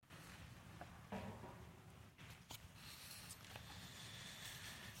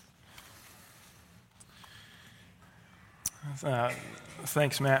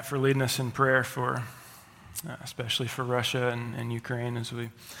Thanks, Matt, for leading us in prayer for, especially for Russia and Ukraine as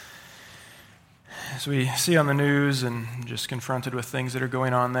we see on the news and just confronted with things that are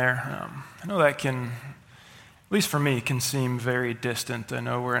going on there. I know that can, at least for me, can seem very distant. I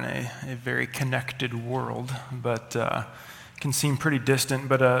know we're in a very connected world, but can seem pretty distant.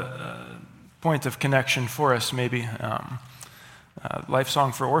 But a point of connection for us, maybe. Life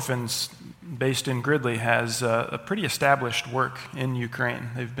Song for Orphans, based in Gridley, has a pretty established work in Ukraine.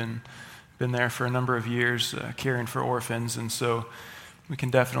 They've been there for a number of years, caring for orphans, and so we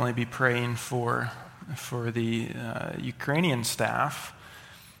can definitely be praying for the Ukrainian staff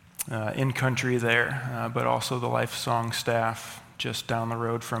in country there, but also the Life Song staff just down the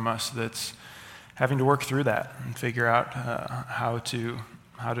road from us that's having to work through that and figure out how to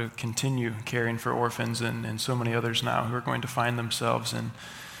continue caring for orphans and so many others now who are going to find themselves in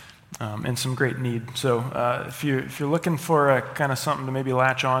some great need. So if you're looking for kind of something to maybe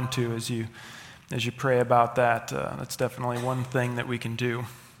latch on to as you pray about that, that's definitely one thing that we can do.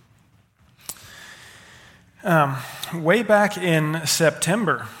 Way back in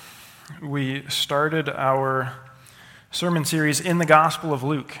September, we started our sermon series in the Gospel of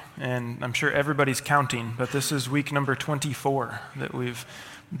Luke, and I'm sure everybody's counting, but this is week number 24 that we've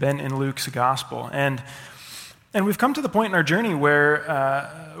been in Luke's Gospel. And we've come to the point in our journey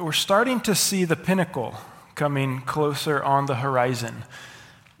where we're starting to see the pinnacle coming closer on the horizon.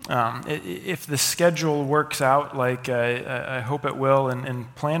 If the schedule works out like I hope it will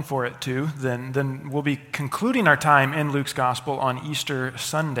and plan for it to, then we'll be concluding our time in Luke's Gospel on Easter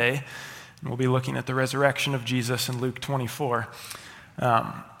Sunday. And we'll be looking at the resurrection of Jesus in Luke 24.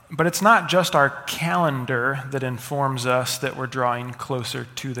 But it's not just our calendar that informs us that we're drawing closer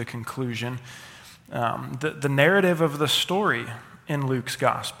to the conclusion. The narrative of the story in Luke's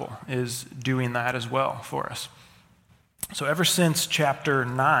Gospel is doing that as well for us. So ever since chapter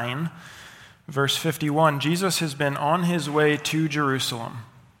 9, verse 51, Jesus has been on his way to Jerusalem.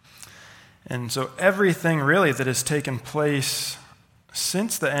 And so everything really that has taken place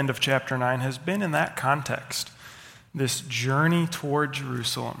since the end of chapter 9 has been in that context, this journey toward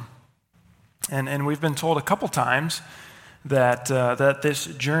Jerusalem. And we've been told a couple times that this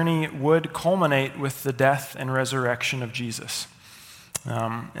journey would culminate with the death and resurrection of Jesus.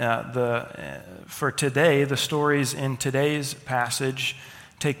 For today, the stories in today's passage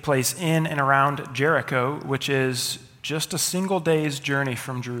take place in and around Jericho, which is just a single day's journey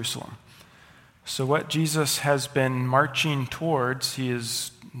from Jerusalem. So what Jesus has been marching towards, he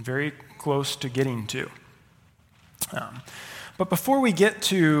is very close to getting to. But before we get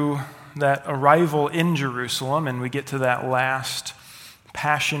to that arrival in Jerusalem and we get to that last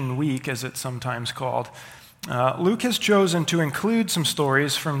Passion Week, as it's sometimes called, Luke has chosen to include some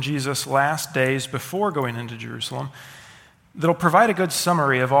stories from Jesus' last days before going into Jerusalem that'll provide a good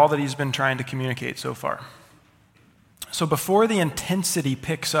summary of all that he's been trying to communicate so far. So before the intensity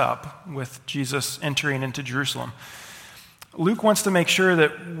picks up with Jesus entering into Jerusalem, Luke wants to make sure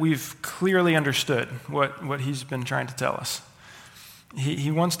that we've clearly understood what he's been trying to tell us.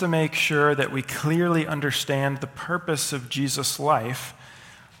 He wants to make sure that we clearly understand the purpose of Jesus' life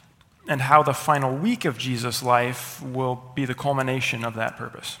and how the final week of Jesus' life will be the culmination of that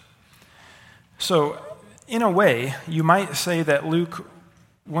purpose. So, in a way, you might say that Luke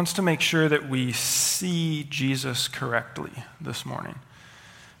wants to make sure that we see Jesus correctly this morning.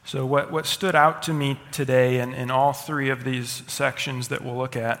 So what stood out to me today in all three of these sections that we'll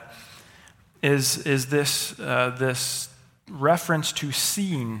look at is this reference to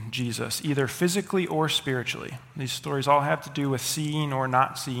seeing Jesus, either physically or spiritually. These stories all have to do with seeing or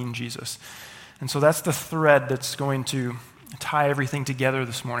not seeing Jesus. And so that's the thread that's going to tie everything together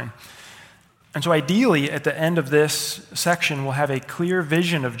this morning. And so ideally, at the end of this section, we'll have a clear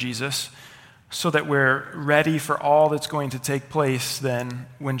vision of Jesus so that we're ready for all that's going to take place then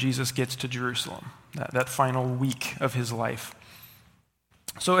when Jesus gets to Jerusalem, that final week of his life.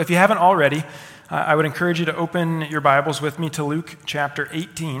 So if you haven't already, I would encourage you to open your Bibles with me to Luke chapter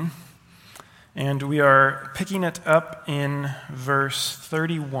 18, and we are picking it up in verse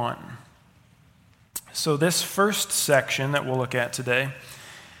 31. So this first section that we'll look at today,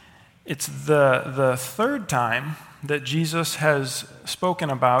 it's the third time that Jesus has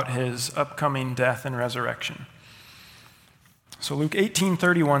spoken about his upcoming death and resurrection. So Luke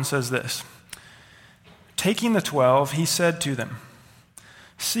 18:31 says this, "Taking the 12, he said to them,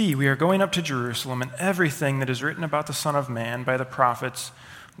 'See, we are going up to Jerusalem, and everything that is written about the Son of Man by the prophets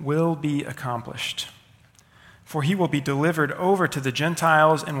will be accomplished. For he will be delivered over to the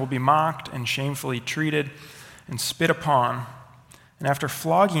Gentiles and will be mocked and shamefully treated and spit upon. And after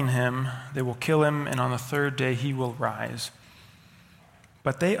flogging him, they will kill him, and on the third day he will rise.'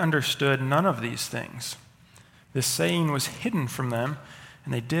 But they understood none of these things. This saying was hidden from them,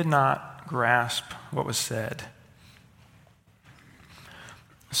 and they did not grasp what was said.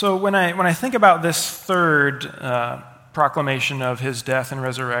 So when I think about this third proclamation of his death and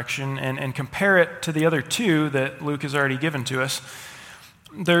resurrection and compare it to the other two that Luke has already given to us,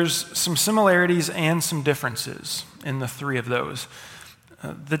 there's some similarities and some differences in the three of those.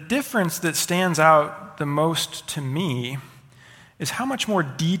 The difference that stands out the most to me is how much more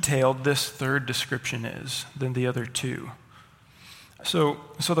detailed this third description is than the other two. So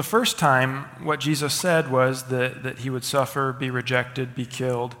the first time, what Jesus said was that he would suffer, be rejected, be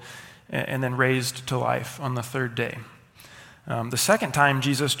killed, and then raised to life on the third day. The second time,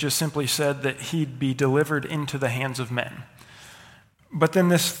 Jesus just simply said that he'd be delivered into the hands of men. But then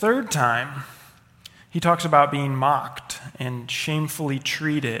this third time, he talks about being mocked and shamefully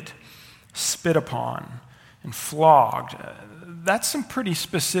treated, spit upon, and flogged. That's some pretty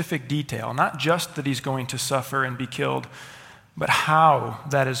specific detail, not just that he's going to suffer and be killed, but how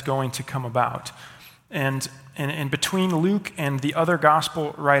that is going to come about. And between Luke and the other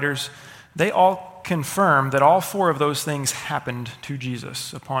gospel writers, they all confirm that all four of those things happened to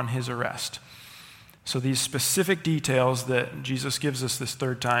Jesus upon his arrest. So these specific details that Jesus gives us this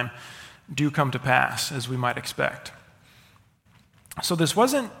third time do come to pass, as we might expect. So this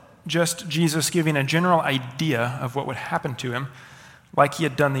wasn't just Jesus giving a general idea of what would happen to him, like he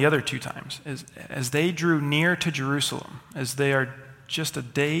had done the other two times. As they drew near to Jerusalem, as they are just a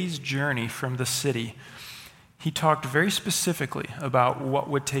day's journey from the city, he talked very specifically about what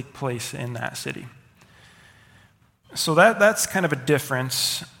would take place in that city. So that's kind of a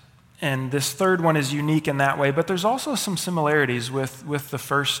difference, and this third one is unique in that way, but there's also some similarities with the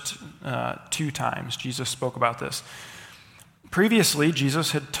first two times Jesus spoke about this. Previously,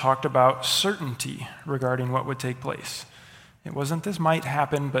 Jesus had talked about certainty regarding what would take place. It wasn't this might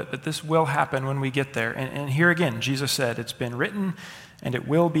happen, but this will happen when we get there. And here again, Jesus said, it's been written and it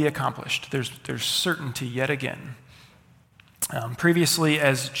will be accomplished. There's certainty yet again. Previously,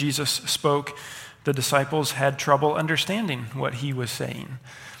 as Jesus spoke, the disciples had trouble understanding what he was saying.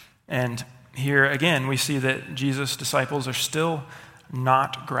 And here again, we see that Jesus' disciples are still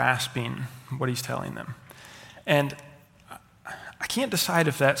not grasping what he's telling them. And I can't decide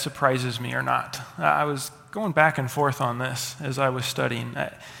if that surprises me or not. I was going back and forth on this as I was studying.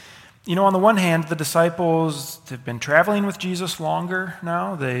 On the one hand, the disciples have been traveling with Jesus longer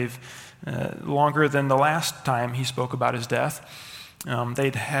now. They've longer than the last time he spoke about his death.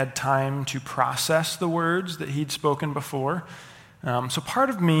 They'd had time to process the words that he'd spoken before. So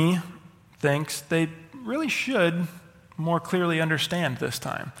part of me thinks they really should more clearly understand this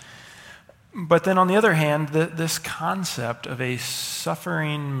time. But then on the other hand, this concept of a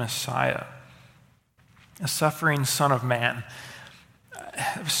suffering Messiah, a suffering Son of Man,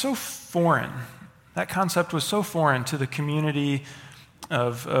 it was so foreign. That concept was so foreign to the community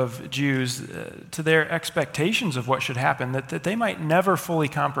of Jews, to their expectations of what should happen, that they might never fully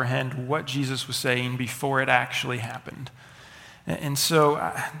comprehend what Jesus was saying before it actually happened. And so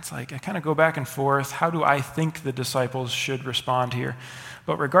it's like I kind of go back and forth. How do I think the disciples should respond here?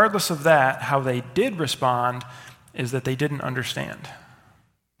 But regardless of that, how they did respond is that they didn't understand.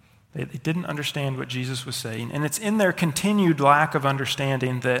 They didn't understand what Jesus was saying. And it's in their continued lack of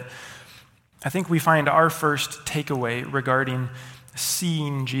understanding that I think we find our first takeaway regarding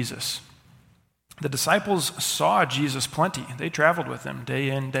seeing Jesus. The disciples saw Jesus plenty. They traveled with him day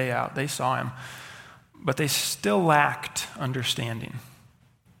in, day out. They saw him. But they still lacked understanding.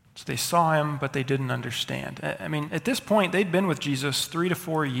 So they saw him, but they didn't understand. I mean, at this point, they'd been with Jesus 3 to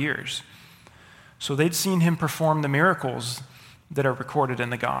 4 years. So they'd seen him perform the miracles that are recorded in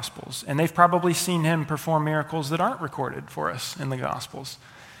the Gospels. And they've probably seen him perform miracles that aren't recorded for us in the Gospels.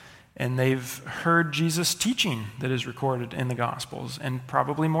 And they've heard Jesus' teaching that is recorded in the Gospels, and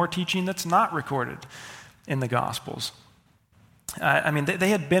probably more teaching that's not recorded in the Gospels. They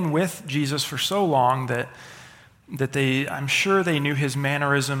had been with Jesus for so long that I'm sure they knew his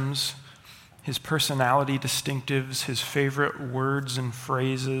mannerisms, his personality distinctives, his favorite words and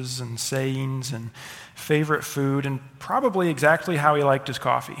phrases and sayings and favorite food, and probably exactly how he liked his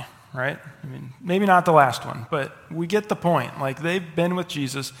coffee, right? I mean, maybe not the last one, but we get the point. Like, they've been with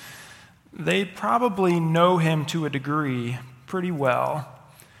Jesus. They probably know him to a degree pretty well.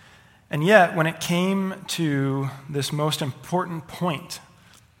 And yet, when it came to this most important point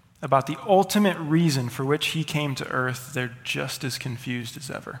about the ultimate reason for which he came to earth, they're just as confused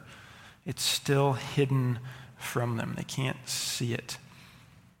as ever. It's still hidden from them. They can't see it.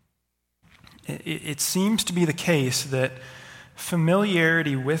 It seems to be the case that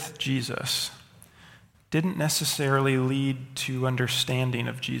familiarity with Jesus didn't necessarily lead to understanding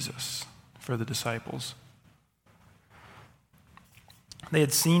of Jesus for the disciples. They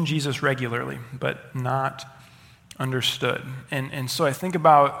had seen Jesus regularly, but not understood. And so I think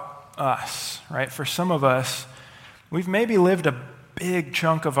about us, right? For some of us, we've maybe lived a big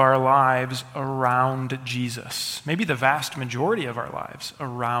chunk of our lives around Jesus, maybe the vast majority of our lives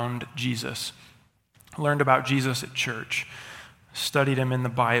around Jesus. Learned about Jesus at church, studied him in the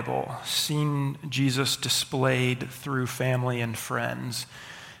Bible, seen Jesus displayed through family and friends,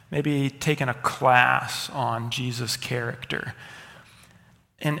 maybe taken a class on Jesus' character.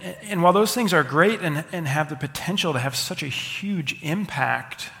 And while those things are great and have the potential to have such a huge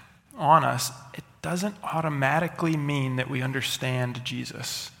impact on us, it doesn't automatically mean that we understand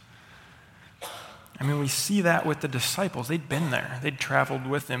Jesus. I mean, we see that with the disciples. They'd been there. They'd traveled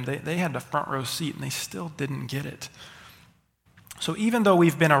with him. They had the front row seat, and they still didn't get it. So even though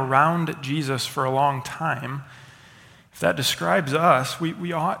we've been around Jesus for a long time, if that describes us,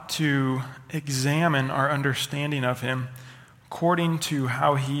 we ought to examine our understanding of him according to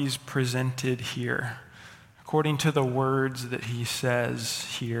how he's presented here, according to the words that he says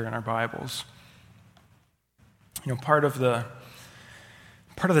here in our Bibles. You know, part of the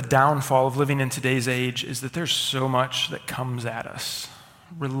downfall of living in today's age is that there's so much that comes at us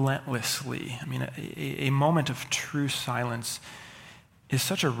relentlessly. I mean, a moment of true silence is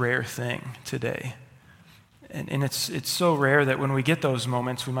such a rare thing today. And it's so rare that when we get those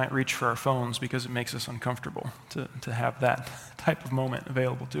moments, we might reach for our phones because it makes us uncomfortable to have that type of moment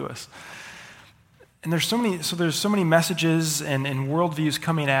available to us. And there's so many messages and worldviews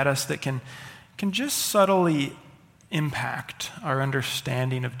coming at us that can just subtly impact our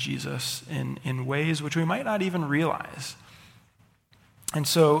understanding of Jesus in ways which we might not even realize. And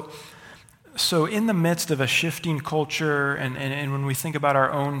so in the midst of a shifting culture and when we think about our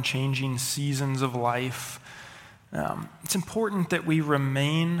own changing seasons of life, it's important that we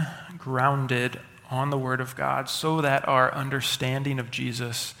remain grounded on the Word of God so that our understanding of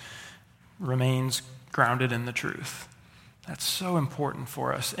Jesus remains grounded in the truth. That's so important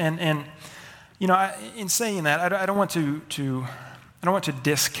for us. And you know, in saying that, I don't want to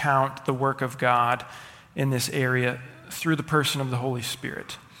discount the work of God in this area through the person of the Holy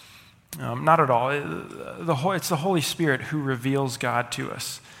Spirit. Not at all. It's the Holy Spirit who reveals God to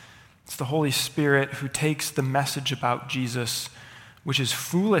us. It's the Holy Spirit who takes the message about Jesus, which is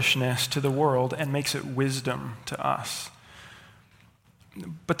foolishness to the world, and makes it wisdom to us.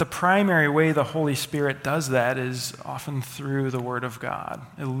 But the primary way the Holy Spirit does that is often through the Word of God,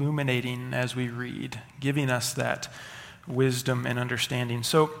 illuminating as we read, giving us that wisdom and understanding.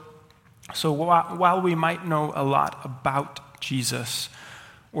 So while we might know a lot about Jesus,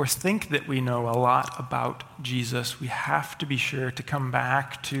 or think that we know a lot about Jesus, we have to be sure to come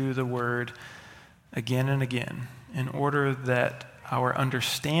back to the Word again and again in order that our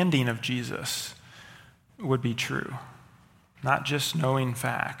understanding of Jesus would be true. Not just knowing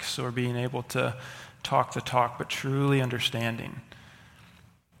facts or being able to talk the talk, but truly understanding.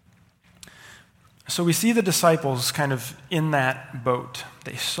 So we see the disciples kind of in that boat.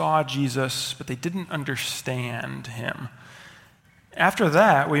 They saw Jesus, but they didn't understand him. After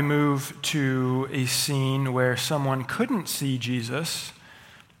that, we move to a scene where someone couldn't see Jesus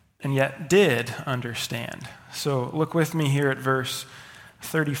and yet did understand. So look with me here at verse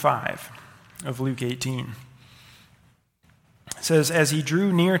 35 of Luke 18. It says, "As he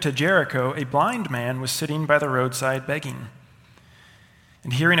drew near to Jericho, a blind man was sitting by the roadside begging.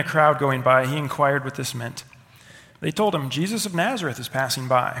 And hearing a crowd going by, he inquired what this meant. They told him, 'Jesus of Nazareth is passing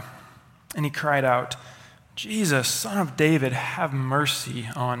by.' And he cried out, 'Jesus, Son of David, have mercy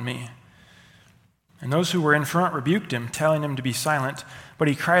on me.' And those who were in front rebuked him, telling him to be silent. But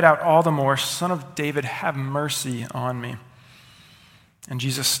he cried out all the more, 'Son of David, have mercy on me.' And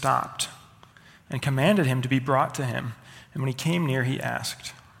Jesus stopped and commanded him to be brought to him. And when he came near, he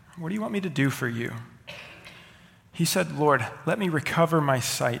asked, 'What do you want me to do for you?' He said, 'Lord, let me recover my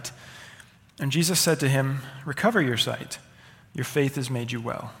sight.' And Jesus said to him, 'Recover your sight. Your faith has made you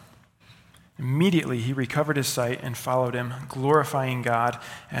well.' Immediately he recovered his sight and followed him, glorifying God.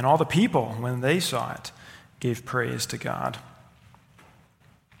 And all the people, when they saw it, gave praise to God."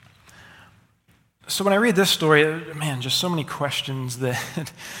 So when I read this story, man, just so many questions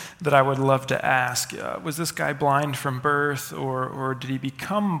that I would love to ask. Was this guy blind from birth, or did he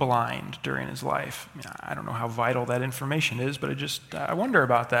become blind during his life? I don't know how vital that information is, but I wonder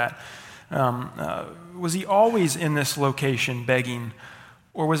about that. Was he always in this location begging,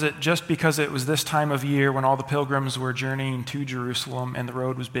 Or was it just because it was this time of year when all the pilgrims were journeying to Jerusalem and the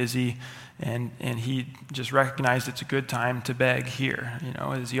road was busy, and he just recognized it's a good time to beg here?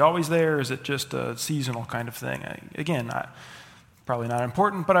 Is he always there, or is it just a seasonal kind of thing? Again, probably not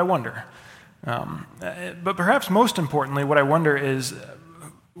important, but I wonder. But perhaps most importantly, what I wonder is,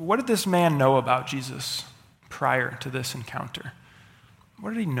 what did this man know about Jesus prior to this encounter?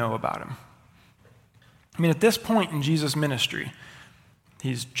 What did he know about him? I mean, at this point in Jesus' ministry,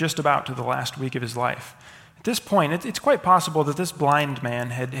 he's just about to the last week of his life. At this point, it's quite possible that this blind man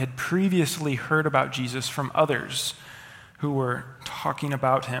had previously heard about Jesus from others who were talking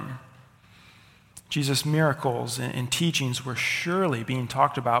about him. Jesus' miracles and teachings were surely being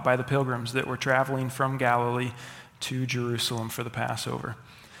talked about by the pilgrims that were traveling from Galilee to Jerusalem for the Passover.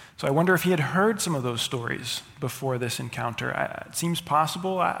 So I wonder if he had heard some of those stories before this encounter. It seems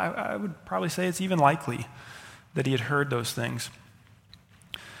possible. I would probably say it's even likely that he had heard those things.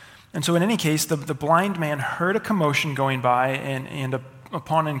 And so in any case, the blind man heard a commotion going by, and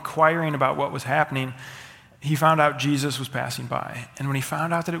upon inquiring about what was happening, he found out Jesus was passing by. And when he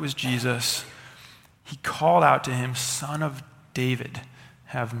found out that it was Jesus, he called out to him, "Son of David,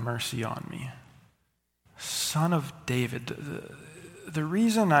 have mercy on me." Son of David. The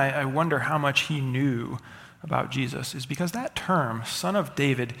reason I wonder how much he knew about Jesus is because that term, Son of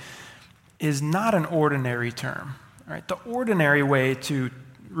David, is not an ordinary term. Right? The ordinary way to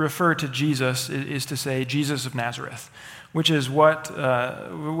refer to Jesus is to say Jesus of Nazareth, which is what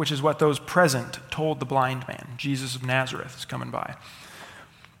those present told the blind man. Jesus of Nazareth is coming by.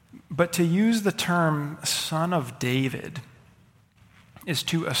 But to use the term Son of David is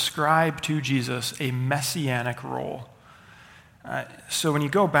to ascribe to Jesus a messianic role. So when you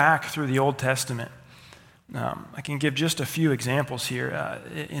go back through the Old Testament, I can give just a few examples here.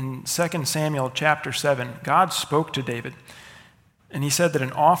 In 2 Samuel chapter 7, God spoke to David, and he said that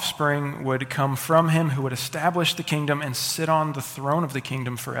an offspring would come from him who would establish the kingdom and sit on the throne of the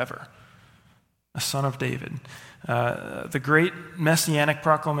kingdom forever. A son of David. The great messianic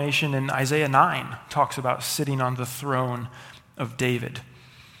proclamation in Isaiah 9 talks about sitting on the throne of David.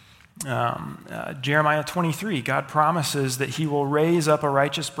 Jeremiah 23, God promises that he will raise up a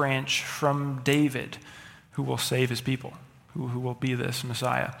righteous branch from David who will save his people, who will be this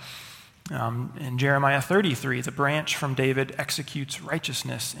Messiah. In Jeremiah 33, the branch from David executes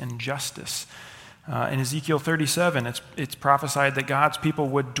righteousness and justice. In Ezekiel 37, it's prophesied that God's people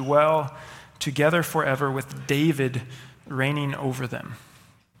would dwell together forever with David reigning over them.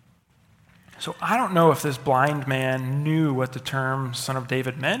 So I don't know if this blind man knew what the term Son of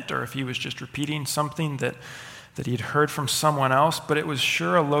David meant, or if he was just repeating something that he had heard from someone else, but it was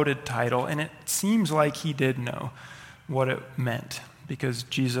sure a loaded title, and it seems like he did know what it meant, because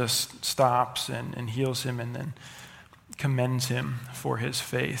Jesus stops and heals him and then commends him for his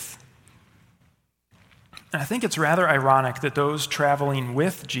faith. And I think it's rather ironic that those traveling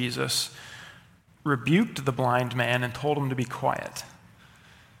with Jesus rebuked the blind man and told him to be quiet.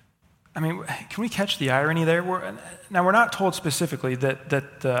 I mean, can we catch the irony there? We're not told specifically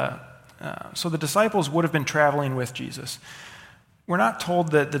so the disciples would have been traveling with Jesus. We're not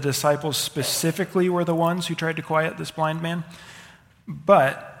told that the disciples specifically were the ones who tried to quiet this blind man,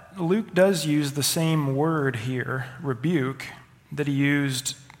 but Luke does use the same word here, rebuke, that he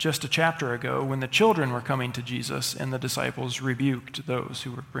used just a chapter ago when the children were coming to Jesus and the disciples rebuked those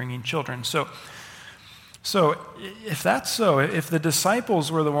who were bringing children. So if that's so, if the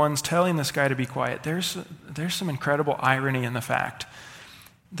disciples were the ones telling this guy to be quiet, there's some incredible irony in the fact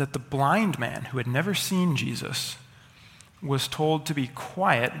that the blind man who had never seen Jesus was told to be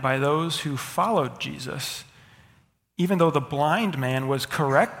quiet by those who followed Jesus, even though the blind man was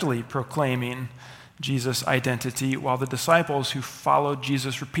correctly proclaiming Jesus' identity, while the disciples who followed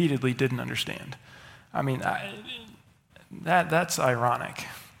Jesus repeatedly didn't understand. I mean, that's ironic,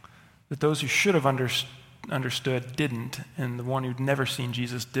 that those who should have understood didn't, and the one who'd never seen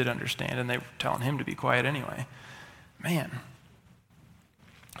Jesus did understand, and they were telling him to be quiet anyway. Man.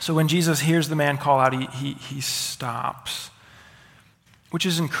 So when Jesus hears the man call out, he stops, which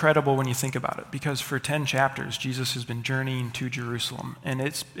is incredible when you think about it, because for 10 chapters, Jesus has been journeying to Jerusalem, and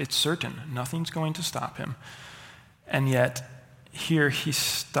it's certain nothing's going to stop him. And yet, here he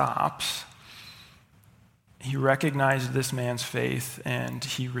stops. He recognizes this man's faith, and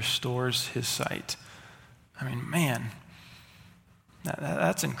he restores his sight. I mean, man,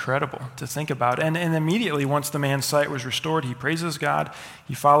 that's incredible to think about. And immediately, once the man's sight was restored, he praises God,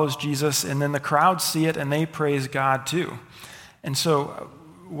 he follows Jesus, and then the crowd see it, and they praise God too. And so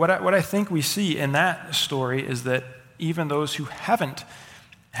what I think we see in that story is that even those who haven't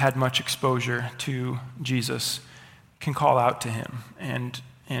had much exposure to Jesus can call out to him and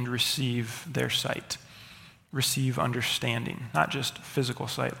receive their sight, receive understanding, not just physical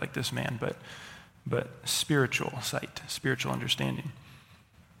sight like this man, but spiritual sight, spiritual understanding.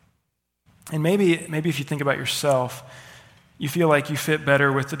 And maybe if you think about yourself, you feel like you fit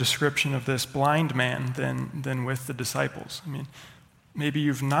better with the description of this blind man than with the disciples. I mean, maybe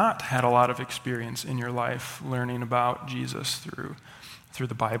you've not had a lot of experience in your life learning about Jesus through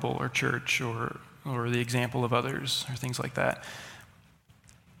the Bible or church or the example of others or things like that.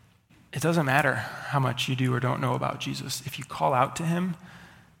 It doesn't matter how much you do or don't know about Jesus. If you call out to him,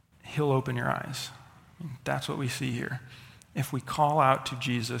 he'll open your eyes. That's what we see here. If we call out to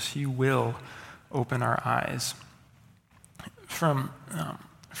Jesus, he will open our eyes. From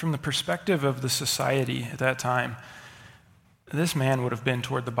the perspective of the society at that time, this man would have been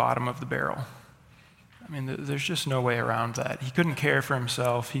toward the bottom of the barrel. I mean, there's just no way around that. He couldn't care for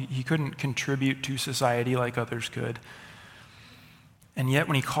himself. He couldn't contribute to society like others could. And yet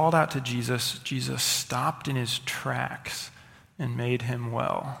when he called out to Jesus, Jesus stopped in his tracks and made him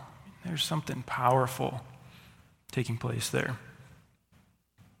well. There's something powerful taking place there.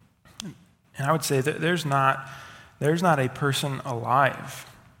 And I would say that there's not a person alive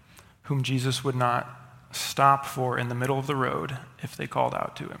whom Jesus would not stop for in the middle of the road if they called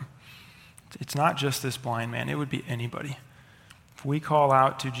out to him. It's not just this blind man. It would be anybody. If we call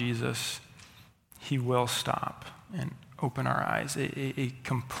out to Jesus, he will stop and open our eyes. A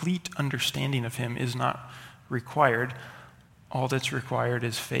complete understanding of him is not required. All that's required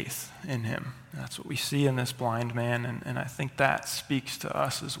is faith in him. That's what we see in this blind man, and I think that speaks to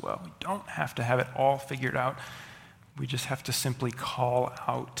us as well. We don't have to have it all figured out. We just have to simply call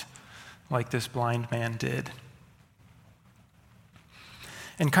out like this blind man did.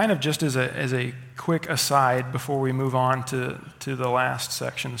 And kind of just as a quick aside before we move on to the last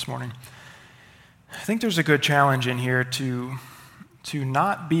section this morning, I think there's a good challenge in here to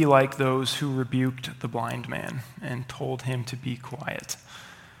not be like those who rebuked the blind man and told him to be quiet.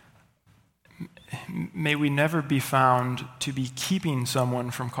 May we never be found to be keeping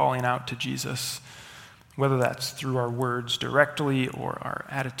someone from calling out to Jesus, whether that's through our words directly or our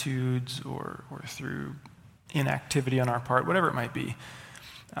attitudes or through inactivity on our part, whatever it might be.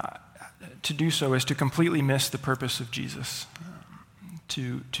 To do so is to completely miss the purpose of Jesus.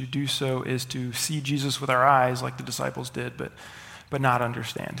 To do so is to see Jesus with our eyes like the disciples did, but not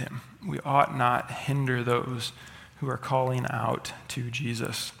understand him. We ought not hinder those who are calling out to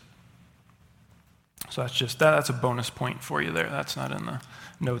Jesus. So that's a bonus point for you there. That's not in the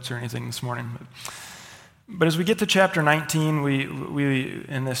notes or anything this morning. But as we get to chapter 19, we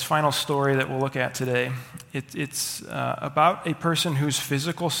in this final story that we'll look at today, it's about a person whose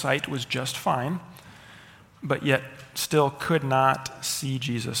physical sight was just fine, but yet still could not see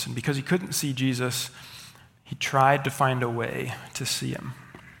Jesus. And because he couldn't see Jesus, he tried to find a way to see him.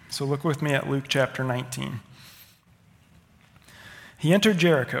 So look with me at Luke chapter 19. He entered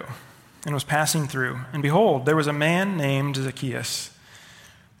Jericho and was passing through, and behold, there was a man named Zacchaeus.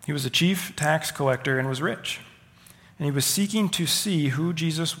 He was a chief tax collector and was rich, and he was seeking to see who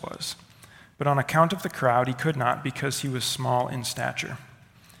Jesus was, but on account of the crowd he could not because he was small in stature.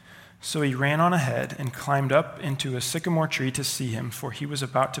 So he ran on ahead and climbed up into a sycamore tree to see him, for he was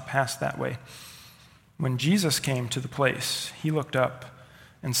about to pass that way. When Jesus came to the place, he looked up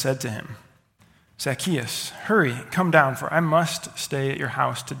and said to him, "Zacchaeus, hurry, come down, for I must stay at your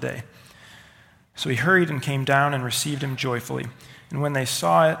house today." So he hurried and came down and received him joyfully. And when they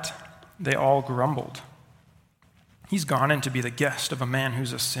saw it, they all grumbled. "He's gone in to be the guest of a man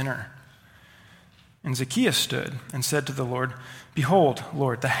who's a sinner." And Zacchaeus stood and said to the Lord, "Behold,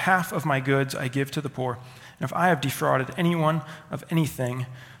 Lord, the half of my goods I give to the poor, and if I have defrauded anyone of anything,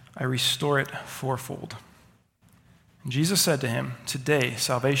 I restore it fourfold." And Jesus said to him, "Today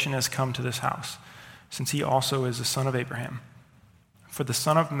salvation has come to this house, since he also is the son of Abraham. For the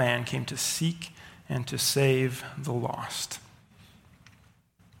Son of Man came to seek and to save the lost."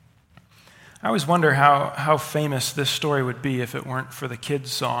 I always wonder how famous this story would be if it weren't for the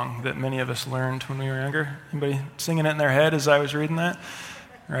kids' song that many of us learned when we were younger. Anybody singing it in their head as I was reading that?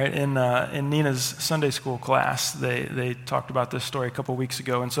 Right, in Nina's Sunday school class, they talked about this story a couple weeks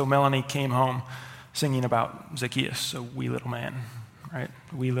ago, and so Melanie came home singing about Zacchaeus, a wee little man, right?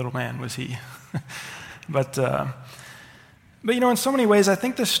 Wee little man was he. But in so many ways, I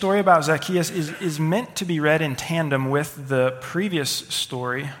think this story about Zacchaeus is meant to be read in tandem with the previous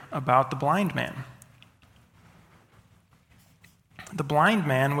story about the blind man. The blind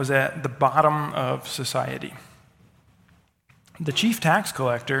man was at the bottom of society. The chief tax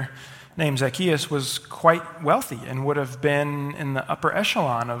collector, named Zacchaeus, was quite wealthy and would have been in the upper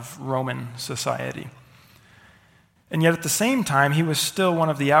echelon of Roman society. And yet at the same time, he was still one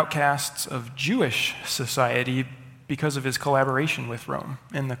of the outcasts of Jewish society because of his collaboration with Rome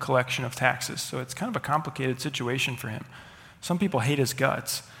in the collection of taxes. So it's kind of a complicated situation for him. Some people hate his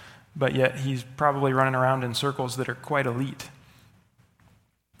guts, but yet he's probably running around in circles that are quite elite.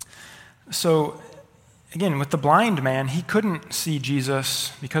 So again, with the blind man, he couldn't see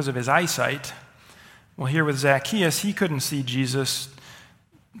Jesus because of his eyesight. Well, here with Zacchaeus, he couldn't see Jesus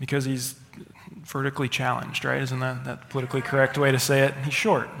because he's vertically challenged, right? Isn't that the politically correct way to say it? He's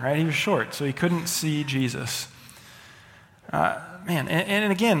short, right? He was short, so he couldn't see Jesus.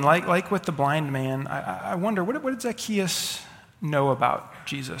 And again, like with the blind man, I wonder, what did Zacchaeus know about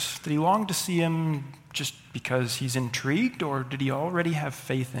Jesus? Did he long to see him just because he's intrigued, or did he already have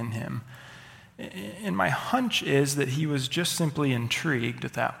faith in him? And my hunch is that he was just simply intrigued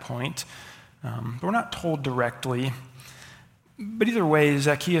at that point. But we're not told directly. But either way,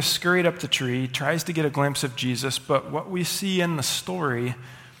 Zacchaeus scurried up the tree, tries to get a glimpse of Jesus, but what we see in the story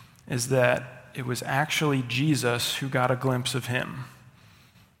is that it was actually Jesus who got a glimpse of him.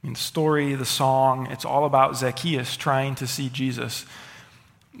 The story, the song, it's all about Zacchaeus trying to see Jesus.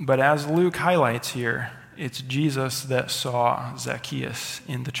 But as Luke highlights here, it's Jesus that saw Zacchaeus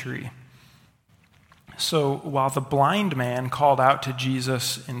in the tree. So while the blind man called out to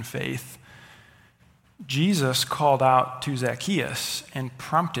Jesus in faith, Jesus called out to Zacchaeus and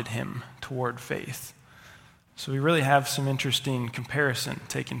prompted him toward faith. So we really have some interesting comparison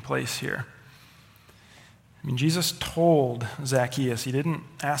taking place here. Jesus told Zacchaeus, he didn't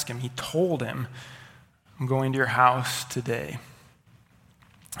ask him, he told him, I'm going to your house today.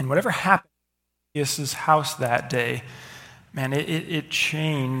 And whatever happened at Zacchaeus' house that day, it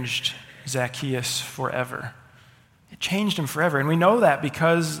changed Zacchaeus forever. It changed him forever. And we know that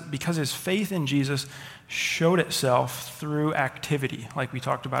because his faith in Jesus showed itself through activity, like we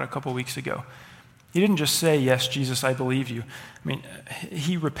talked about a couple weeks ago. He didn't just say, yes, Jesus, I believe you.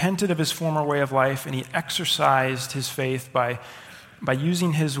 He repented of his former way of life, and he exercised his faith by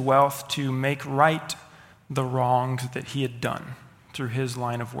using his wealth to make right the wrongs that he had done through his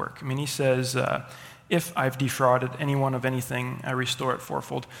line of work. He says, if I've defrauded anyone of anything, I restore it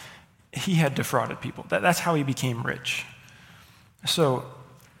fourfold. He had defrauded people. That's how he became rich. So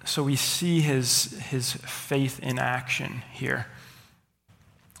we see his faith in action here.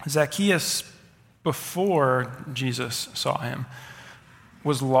 Zacchaeus, before Jesus saw him,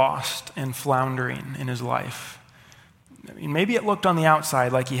 was lost and floundering in his life. Maybe it looked on the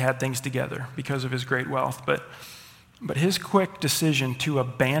outside like he had things together because of his great wealth, but his quick decision to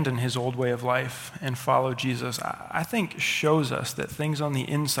abandon his old way of life and follow Jesus, I think, shows us that things on the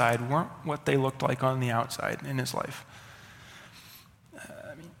inside weren't what they looked like on the outside in his life.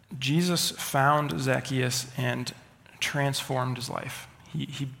 Jesus found Zacchaeus and transformed his life.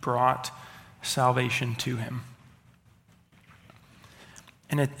 He brought salvation to him.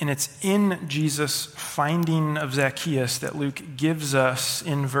 And it's in Jesus' finding of Zacchaeus that Luke gives us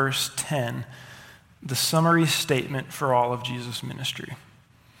in verse 10 the summary statement for all of Jesus' ministry.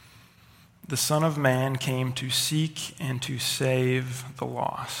 The Son of Man came to seek and to save the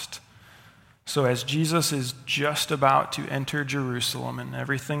lost. So as Jesus is just about to enter Jerusalem and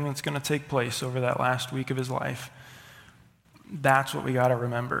everything that's going to take place over that last week of his life, that's what we got to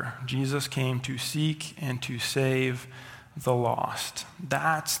remember. Jesus came to seek and to save the lost.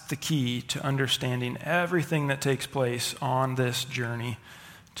 That's the key to understanding everything that takes place on this journey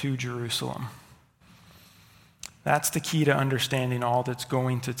to Jerusalem. That's the key to understanding all that's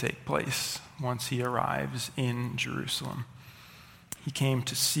going to take place once he arrives in Jerusalem. He came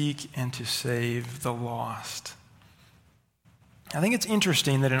to seek and to save the lost. I think it's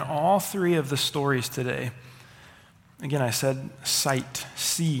interesting that in all three of the stories today, again, I said sight,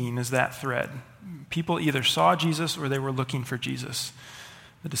 seeing is that thread. People either saw Jesus or they were looking for Jesus.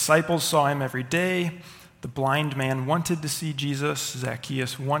 The disciples saw him every day. The blind man wanted to see Jesus.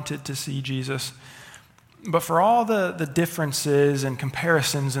 Zacchaeus wanted to see Jesus. But for all the differences and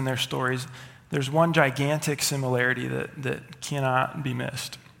comparisons in their stories, there's one gigantic similarity that cannot be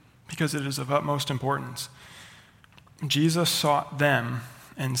missed because it is of utmost importance. Jesus sought them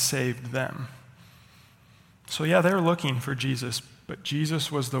and saved them. So yeah, they're looking for Jesus, but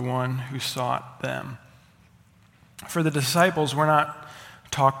Jesus was the one who sought them. For the disciples,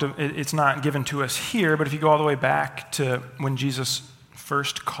 it's not given to us here, but if you go all the way back to when Jesus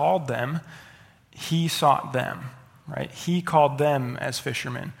first called them, he sought them, right? He called them as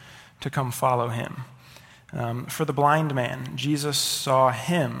fishermen to come follow him. For the blind man, Jesus saw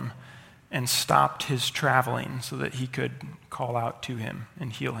him and stopped his traveling so that he could call out to him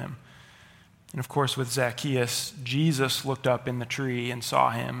and heal him. And of course, with Zacchaeus, Jesus looked up in the tree and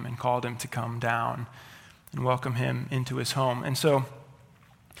saw him and called him to come down and welcome him into his home. And so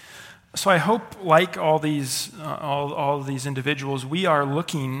I hope, like all these individuals, we are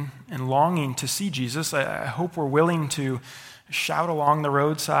looking and longing to see Jesus. I hope we're willing to shout along the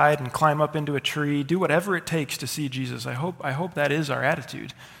roadside and climb up into a tree, do whatever it takes to see Jesus. I hope that is our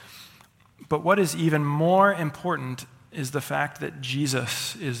attitude. But what is even more important is the fact that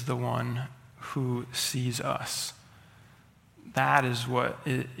Jesus is the one who sees us. That is what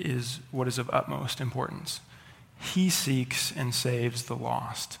is of utmost importance. He seeks and saves the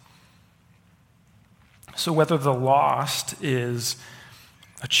lost. So whether the lost is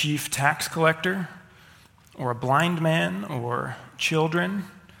a chief tax collector, or a blind man, or children,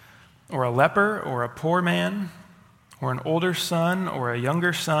 or a leper, or a poor man, or an older son, or a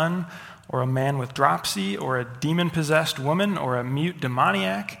younger son, or a man with dropsy, or a demon-possessed woman, or a mute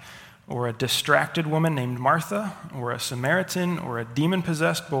demoniac, or a distracted woman named Martha, or a Samaritan, or a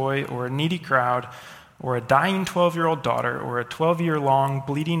demon-possessed boy, or a needy crowd, or a dying 12-year-old daughter, or a 12-year-long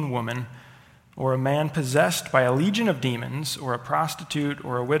bleeding woman, or a man possessed by a legion of demons, or a prostitute,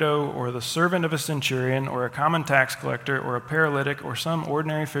 or a widow, or the servant of a centurion, or a common tax collector, or a paralytic, or some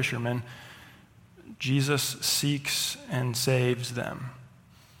ordinary fisherman, Jesus seeks and saves them.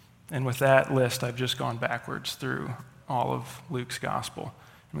 And with that list, I've just gone backwards through all of Luke's gospel.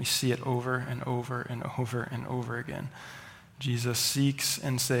 And we see it over and over and over and over again. Jesus seeks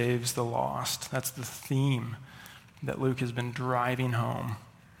and saves the lost. That's the theme that Luke has been driving home.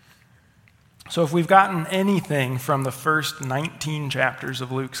 So if we've gotten anything from the first 19 chapters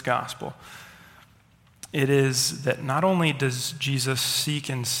of Luke's gospel, it is that not only does Jesus seek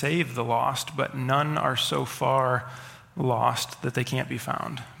and save the lost, but none are so far lost that they can't be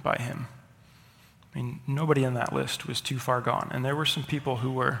found by him. I mean, nobody in that list was too far gone. And there were some people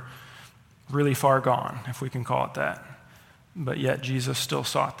who were really far gone, if we can call it that. But yet Jesus still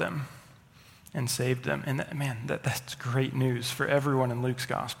sought them and saved them. And that's great news for everyone in Luke's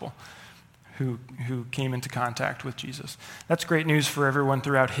gospel who came into contact with Jesus. That's great news for everyone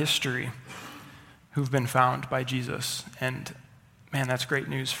throughout history who've been found by Jesus. And man, that's great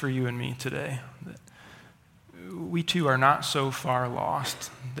news for you and me today. That we too are not so far lost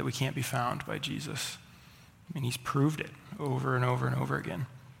that we can't be found by Jesus. I mean, he's proved it over and over and over again.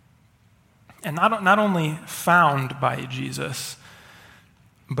 And not only found by Jesus,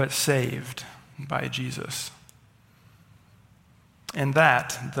 but saved by Jesus. And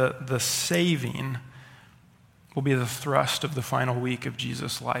that, the saving, will be the thrust of the final week of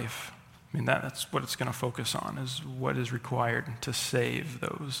Jesus' life. I mean, that's what it's going to focus on, is what is required to save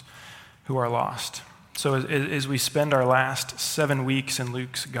those who are lost. So as we spend our last 7 weeks in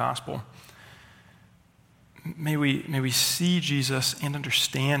Luke's gospel, may we see Jesus and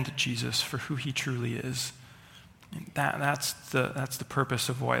understand Jesus for who he truly is. And that's the purpose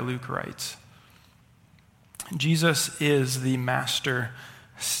of why Luke writes. Jesus is the master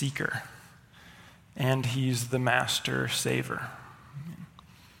seeker, and he's the master saver.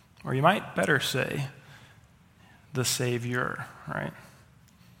 Or you might better say, the Savior, right?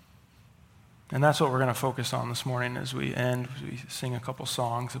 And that's what we're going to focus on this morning as we sing a couple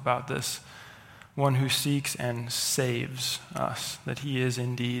songs about this one who seeks and saves us, that he is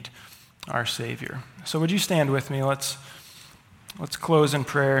indeed our Savior. So would you stand with me? Let's close in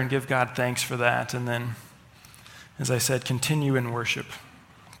prayer and give God thanks for that, and then, as I said, continue in worship,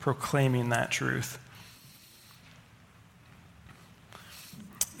 proclaiming that truth.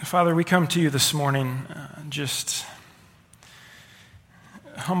 Father, we come to you this morning just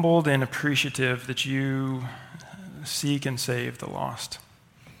humbled and appreciative that you seek and save the lost.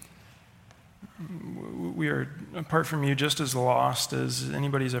 We are, apart from you, just as lost as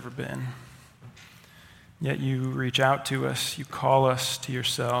anybody's ever been. Yet you reach out to us, you call us to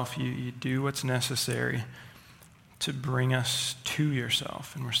yourself, you do what's necessary to bring us to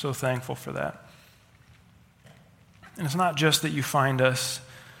yourself, and we're so thankful for that. And it's not just that you find us,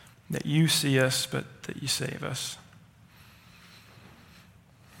 that you see us, but that you save us.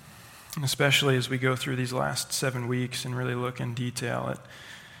 And especially as we go through these last 7 weeks and really look in detail at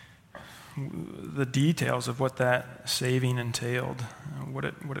the details of what that saving entailed, what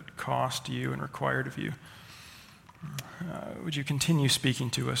it cost you and required of you. Would you continue speaking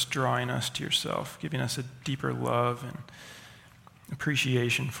to us, drawing us to yourself, giving us a deeper love and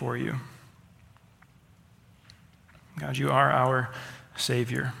appreciation for you. God, you are our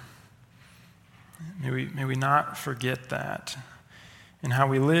Savior. May we not forget that in how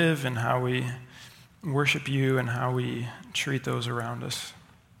we live and how we worship you and how we treat those around us.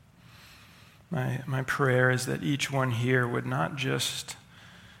 My prayer is that each one here would not just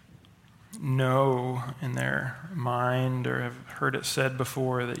know in their mind or have heard it said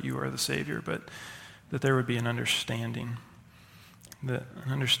before that you are the Savior, but that there would be an understanding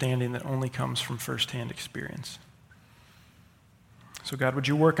that only comes from firsthand experience. So God, would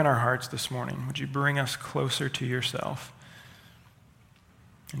you work in our hearts this morning? Would you bring us closer to yourself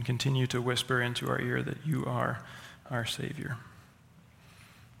and continue to whisper into our ear that you are our Savior?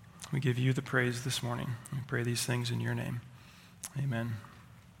 We give you the praise this morning. We pray these things in your name. Amen.